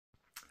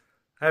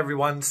Hey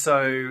everyone,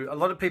 so a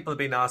lot of people have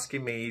been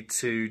asking me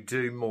to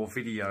do more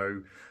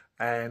video,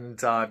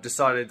 and I've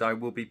decided I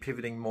will be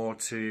pivoting more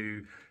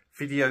to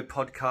video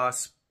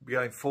podcasts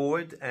going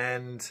forward,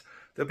 and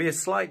there'll be a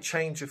slight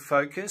change of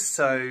focus.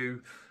 So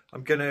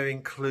I'm going to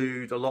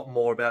include a lot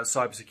more about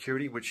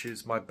cybersecurity, which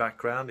is my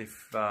background.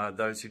 If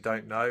those who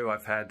don't know,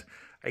 I've had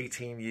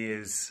 18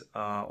 years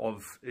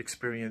of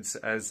experience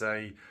as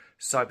a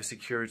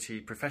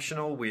cybersecurity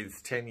professional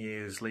with 10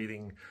 years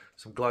leading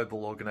some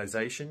global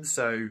organizations.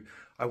 So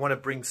I want to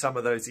bring some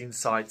of those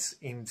insights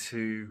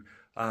into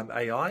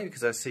AI,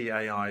 because I see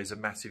AI as a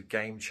massive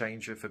game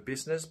changer for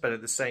business, but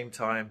at the same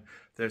time,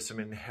 there's some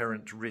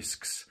inherent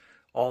risks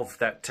of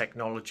that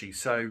technology.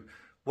 So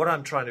what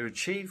I'm trying to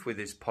achieve with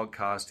this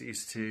podcast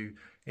is to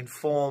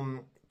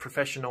inform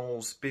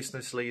professionals,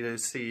 business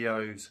leaders,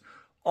 CEOs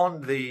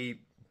on the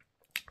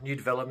new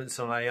developments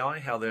on AI,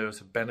 how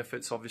there's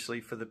benefits obviously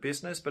for the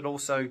business, but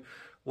also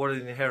what are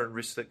the inherent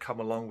risks that come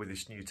along with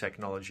this new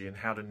technology and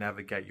how to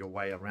navigate your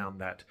way around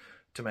that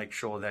to make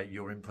sure that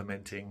you're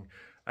implementing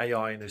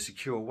AI in a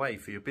secure way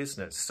for your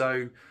business.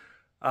 So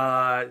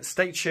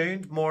stay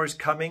tuned, more is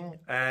coming,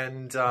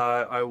 and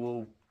I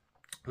will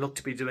look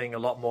to be doing a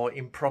lot more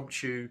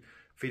impromptu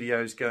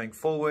videos going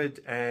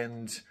forward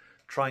and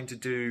trying to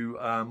do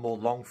more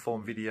long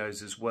form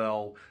videos as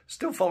well.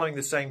 Still following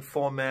the same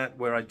format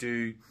where I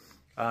do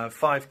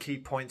 5 key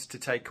points to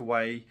take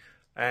away,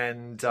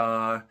 and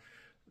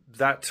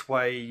that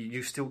way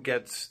you still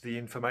get the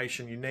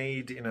information you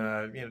need in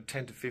a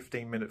 10 to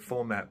 15 minute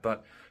format,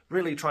 but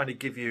really trying to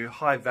give you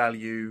high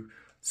value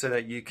so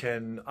that you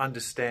can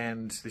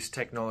understand this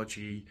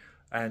technology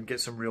and get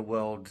some real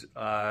world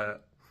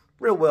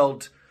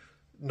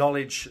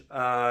knowledge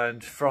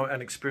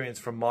and experience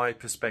from my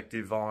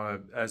perspective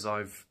as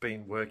I've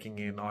been working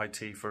in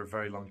IT for a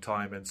very long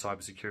time, and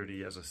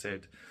cybersecurity, as I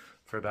said,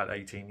 for about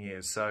 18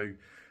 years. So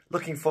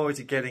looking forward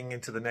to getting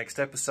into the next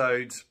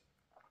episode,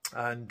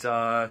 and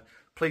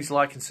please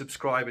like and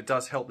subscribe. It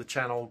does help the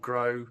channel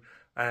grow,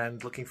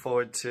 and looking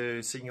forward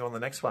to seeing you on the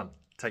next one.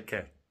 Take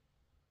care.